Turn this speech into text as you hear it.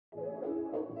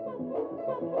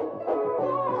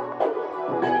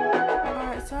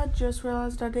Alright, so I just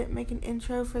realized I didn't make an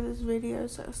intro for this video,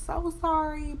 so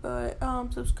sorry, but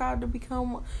subscribe to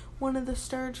become one of the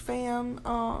Sturg fam.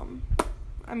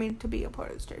 To be a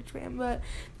part of the Sturg fam. But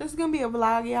this is gonna be a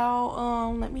vlog,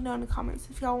 y'all. Let me know in the comments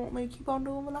if y'all want me to keep on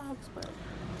doing vlogs. But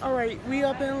alright, we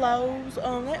up in Lowe's. They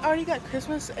already got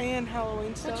Christmas and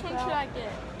Halloween stuff. Which one should I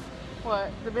get?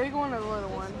 What? The big one or the little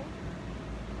one?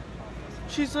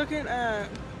 She's looking at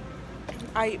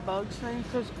I eat bugs things.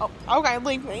 Okay,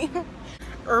 leave me.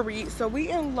 So we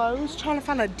in Lowe's trying to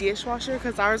find a dishwasher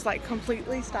because ours like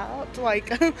completely stopped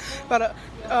like about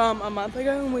a month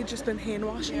ago, and we've just been hand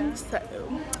washing. Yeah.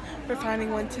 So we're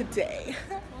finding one today.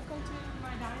 Welcome to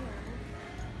my diner.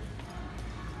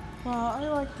 Wow, I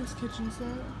like this kitchen set.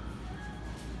 You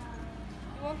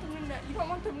want them to know, you don't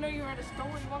want them to know you're at a store.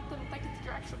 You want them to think it's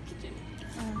your actual kitchen.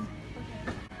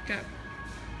 Okay. Go.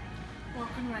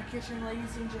 Welcome to my kitchen,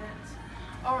 ladies and gents.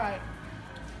 All right.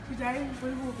 Today we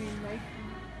will be making.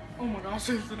 Oh my gosh,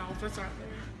 there's an office right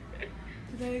there.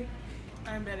 Today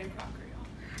I'm betting crockery.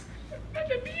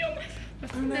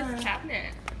 What's in this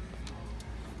cabinet?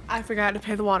 I forgot to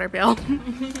pay the water bill.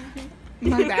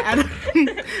 My bad.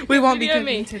 We won't be cooking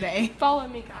me today. Follow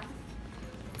me, guys.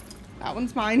 That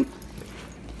one's mine.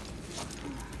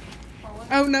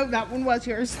 Oh no, that one was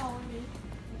yours. Follow me.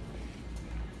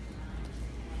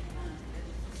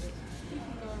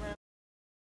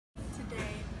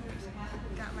 Today, I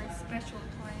got my special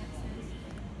appliances.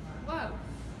 Whoa.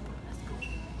 That's cool.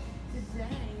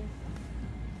 Today,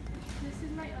 this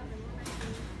is my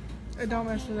oven. Don't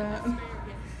mess with that.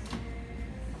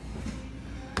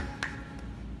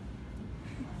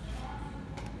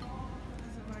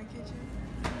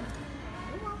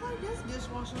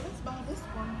 Dishwasher. Let's buy this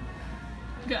one.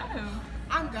 Go.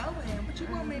 I'm going. What you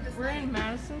want me to say? We're in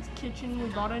Madison's kitchen. We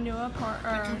bought a new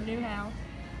new house.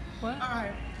 What?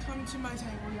 Alright, come to my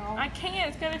table, y'all. I can't.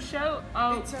 It's gonna show.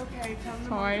 Oh, it's okay. Come to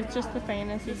sorry. my It's just the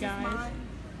fantasy, guys.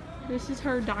 This is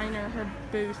her diner, her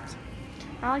booth.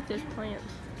 I like this plant.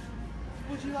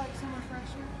 Would you like some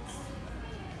refreshments?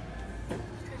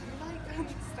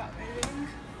 Stop moving.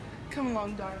 Come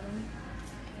along, darling.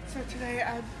 So today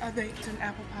I baked an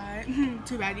apple pie.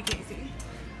 Too bad you can't see.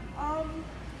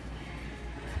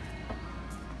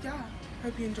 Yeah.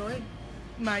 Hope you enjoyed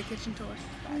my kitchen tour.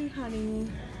 Bye, honey.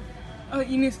 Oh,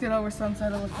 you need to get over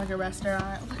sunset. It looks like a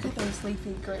restaurant. Look at those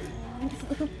leafy greens.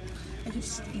 I could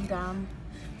just eat them.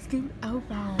 Scoot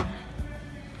over.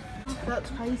 That's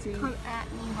crazy. Come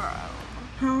at me, bro.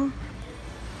 Huh?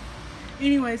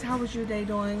 Anyways, how was your day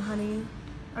doing, honey?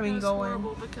 It was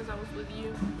horrible because I was with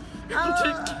you.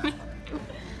 Just kidding.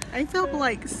 I felt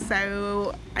like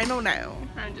so. I don't know.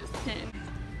 I'm just kidding.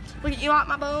 Look at you out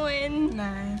my bun.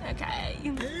 No. Okay.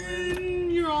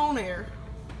 You're on air.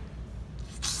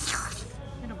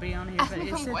 It'll be on here, but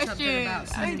it said something about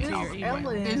sending to your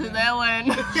email. This is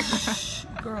Ellen.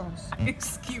 Girls.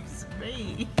 Excuse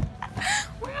me.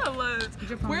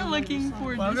 We're looking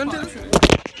for Welcome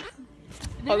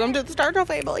to the Sturg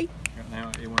family.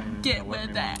 Get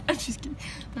with that. I'm just kidding.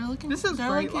 They're looking. This is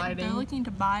great lighting. They're looking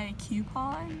to buy a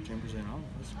coupon. 10% off.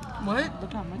 What?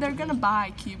 They're gonna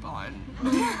buy a coupon.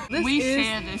 We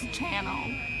share this channel.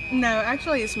 No,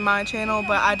 actually it's my channel,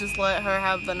 but I just let her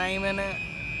have the name in it.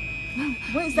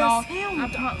 What is that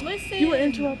sound? Listen. You were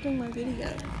interrupting my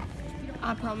video.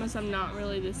 I promise I'm not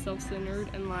really this self-centered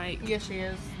and like. Yes, she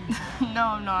is. No,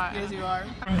 I'm not. Yes, you are.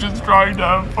 I'm just trying to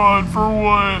have fun for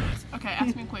what? Okay,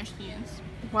 ask me questions.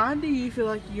 Why do you feel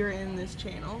like you're in this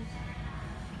channel?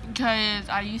 Because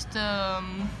I used to.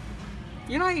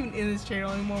 You're not even in this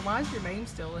channel anymore. Why is your name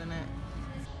still in it?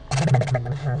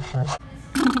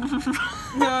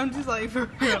 No, I'm just like for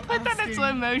real. Put that in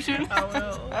slow motion. I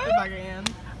will if I can.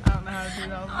 I don't know how to do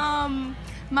that.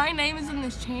 My name is in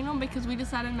this channel because we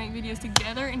decided to make videos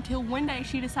together until one day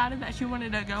she decided that she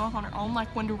wanted to go off on her own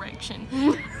like One Direction.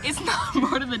 It's not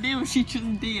part of the deal, she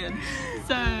just did.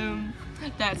 So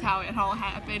that's how it all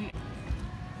happened.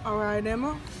 Alright,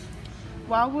 Emma.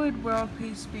 Why would world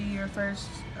peace be your first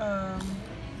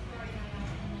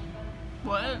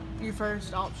What? Your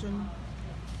first option?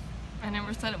 I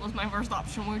never said it was my first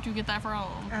option. Where'd you get that from?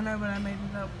 I know, but I made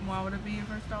it up. Why would it be your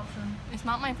first option? It's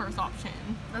not my first option.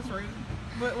 That's rude.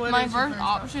 What my is your first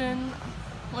option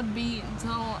would be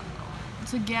to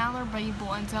gather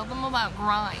people and tell them about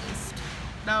Christ.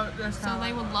 No, that's so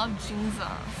they would love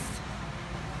Jesus.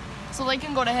 So they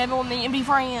can go to heaven with me and be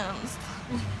friends.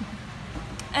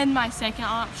 And my second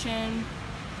option,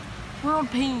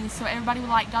 world peace. So everybody would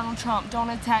like Donald Trump.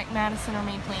 Don't attack Madison or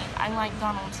me, please. I like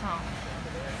Donald Trump.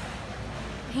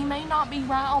 He may not be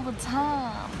right all the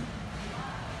time,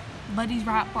 but he's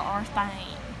right for our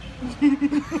thing.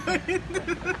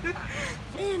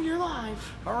 And you're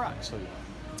live. Alright, so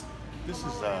this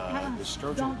is the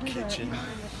Sturgill kitchen.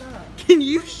 Can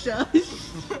you shush?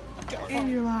 And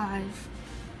you're live.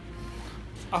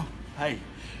 Oh, hey.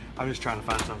 I'm just trying to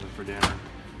find something for dinner.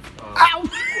 Ow!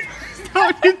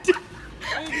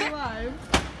 And you're live.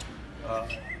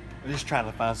 I'm just trying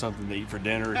to find something to eat for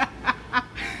dinner.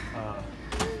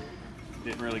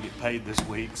 Didn't really get paid this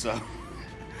week, so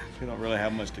we don't really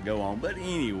have much to go on. But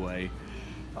anyway,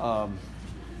 I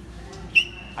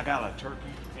got a turkey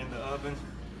in the oven.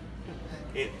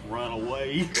 It run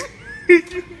away.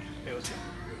 It was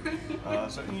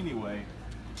so anyway,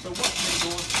 so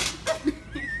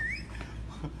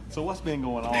what's been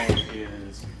going on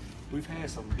is we've had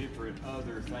some different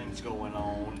other things going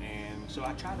on, and so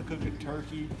I tried to cook a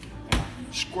turkey and I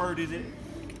squirted it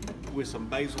with some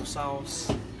basil sauce,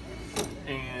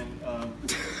 and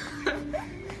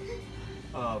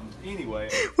anyway.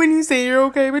 When you say you're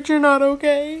okay, but you're not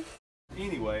okay.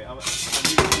 Anyway,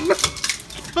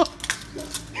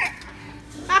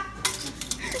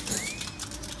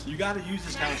 you got to use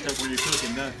this kind of stuff when you're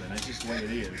cooking nothing. That's just the way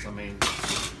it is. I mean,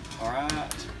 all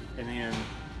right. And then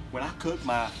when I cook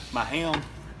my ham,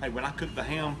 hey, when I cook the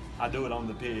ham, I do it on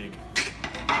the pig.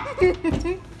 Do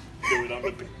it on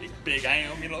the big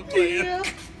ham, you know what I'm saying? Yeah.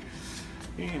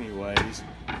 Anyways,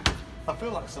 I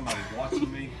feel like somebody's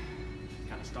watching me,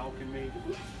 kind of stalking me.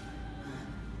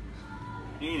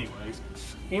 Anyways,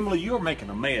 Emily, you're making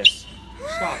a mess.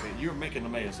 Stop it, you're making a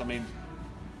mess. I mean,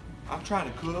 I'm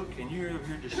trying to cook and you're over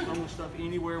here just throwing stuff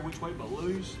anywhere, which way but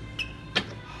loose. I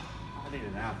need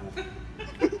an apple.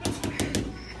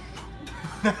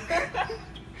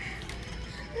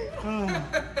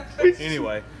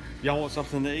 Anyway, y'all want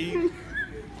something to eat?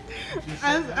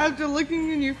 After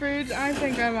looking in your fridge, I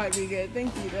think I might be good.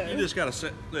 Thank you, though. You just gotta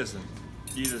sit, listen,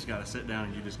 you just gotta sit down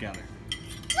and you just gotta.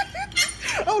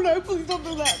 Oh no, please don't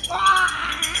do that.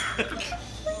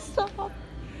 Please stop.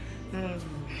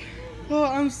 Oh,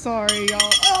 I'm sorry,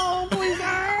 y'all. Oh, please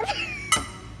stop.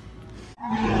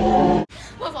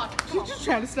 You just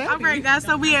trying to stop me. Alright, guys,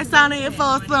 so we at Sonic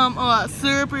for some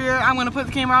syrup here. I'm gonna put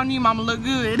the camera on you, mama. Look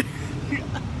good.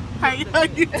 How you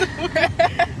doing? There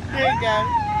you go.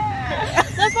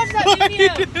 Let's watch that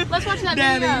video. Let's watch that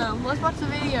video. Let's watch the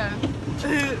video.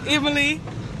 Emily.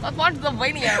 Let's watch the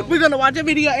video. We're gonna watch a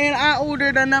video, and I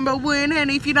ordered a #1. And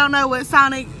if you don't know what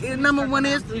Sonic #1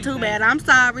 is, too bad. I'm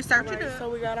sorry. Search it up. So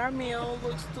we got our meal.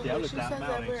 Looks delicious as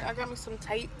ever. I got me some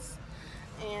Tates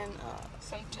and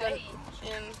Some tape.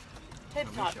 and tater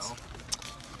tots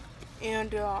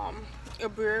and a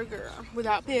burger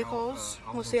without pickles.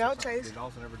 We'll see how it tastes. Did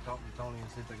Dawson ever talk to Tony and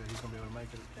see if he's gonna be able to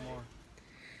make it tomorrow?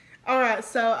 Alright,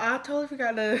 so I totally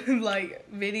forgot to like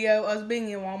video us being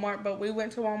in Walmart, but we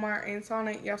went to Walmart and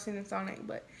Sonic. Y'all seen the Sonic,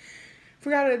 but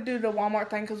forgot to do the Walmart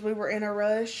thing because we were in a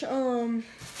rush.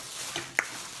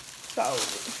 So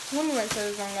let me make sure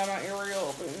this don't got my ear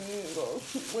up. We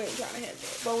ain't trying to hit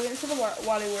that. But we went to the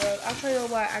Wally World. I'll tell you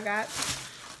what I got.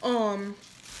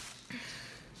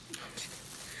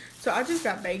 So I just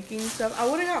got baking stuff. I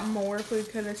would have got more if we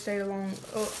could have stayed there longer,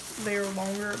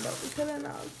 but we could have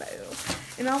not failed.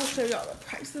 And I will show y'all the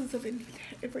prices of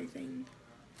everything.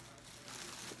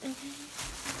 Okay.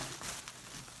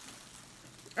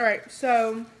 Alright,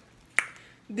 so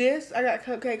this, I got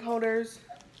cupcake holders.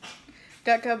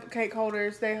 Got cupcake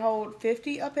holders. They hold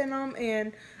 50 up in them,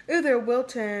 and ooh, they're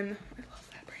Wilton. I love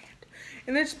that brand.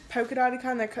 And they're just polka dotty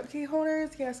kind of cupcake holders.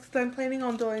 Yes, because I'm planning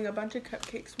on doing a bunch of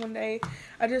cupcakes one day.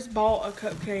 I just bought a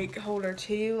cupcake holder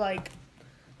too, like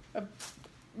a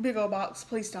big old box.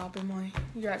 Please stop, Emily.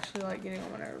 You're actually like getting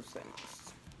on my nerves.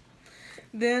 Things.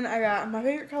 Then I got my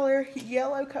favorite color,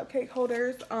 yellow cupcake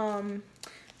holders.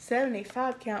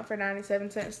 75 count for 97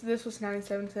 cents. This was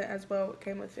 97 cents as well. It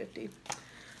came with 50.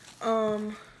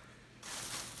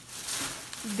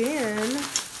 Then,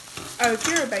 oh, if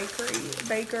you're a baker,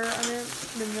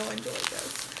 then you'll enjoy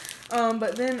this.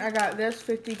 But then I got this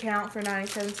 50 count for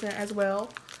 97 cents as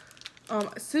well.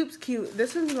 Soup's cute.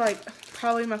 This is like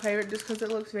probably my favorite just because it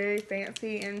looks very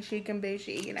fancy and chic and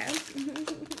bougie, you know.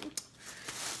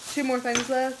 2 more things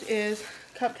left is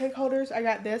cupcake holders. I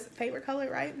got this favorite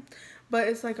color, right? But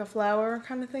it's like a flower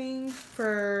kind of thing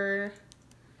for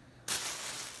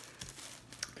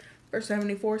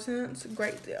 74 cents.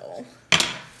 Great deal.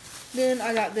 Then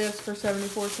I got this for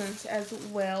 74 cents as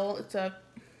well. It's a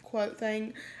quote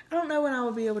thing. I don't know when I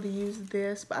will be able to use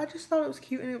this, but I just thought it was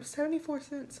cute and it was 74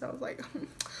 cents. So I was like,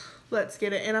 let's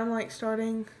get it. And I'm like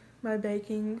starting my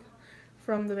baking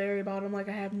from the very bottom. Like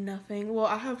I have nothing. Well,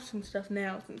 I have some stuff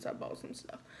now since I bought some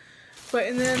stuff. But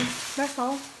and then that's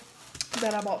all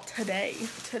that I bought today.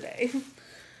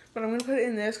 But I'm going to put it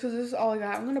in this because this is all I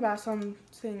got. I'm going to buy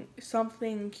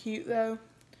something cute though.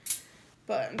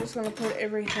 But I'm just going to put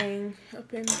everything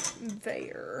up in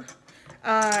there.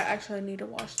 I actually need to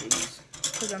wash these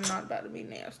because I'm not about to be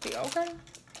nasty, okay?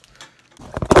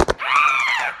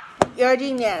 You're a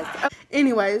genius.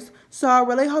 Anyways, so I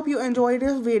really hope you enjoyed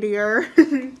this video.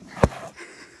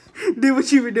 Do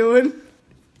what you were doing.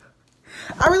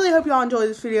 I really hope y'all enjoyed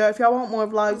this video. If y'all want more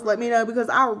vlogs, let me know because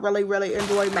I really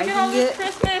enjoy making it.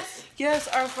 Christmas. Yes,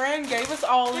 our friend gave us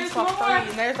all these for free, and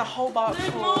there's a whole box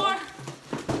full. More.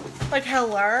 Like,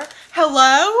 hello.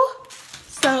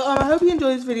 So I hope you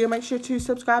enjoyed this video. Make sure to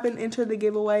subscribe and enter the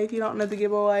giveaway. If you don't know the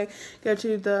giveaway, go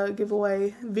to the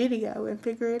giveaway video and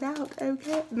figure it out.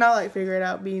 Okay, not like figure it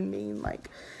out being mean, like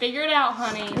Figure it out,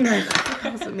 honey. no, I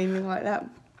wasn't meaning like that.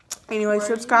 Anyway,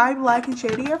 subscribe, like, and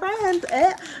share to your friends.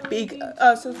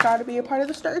 Subscribe to be a part of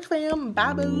the Sturg fam.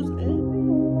 Bye, boos.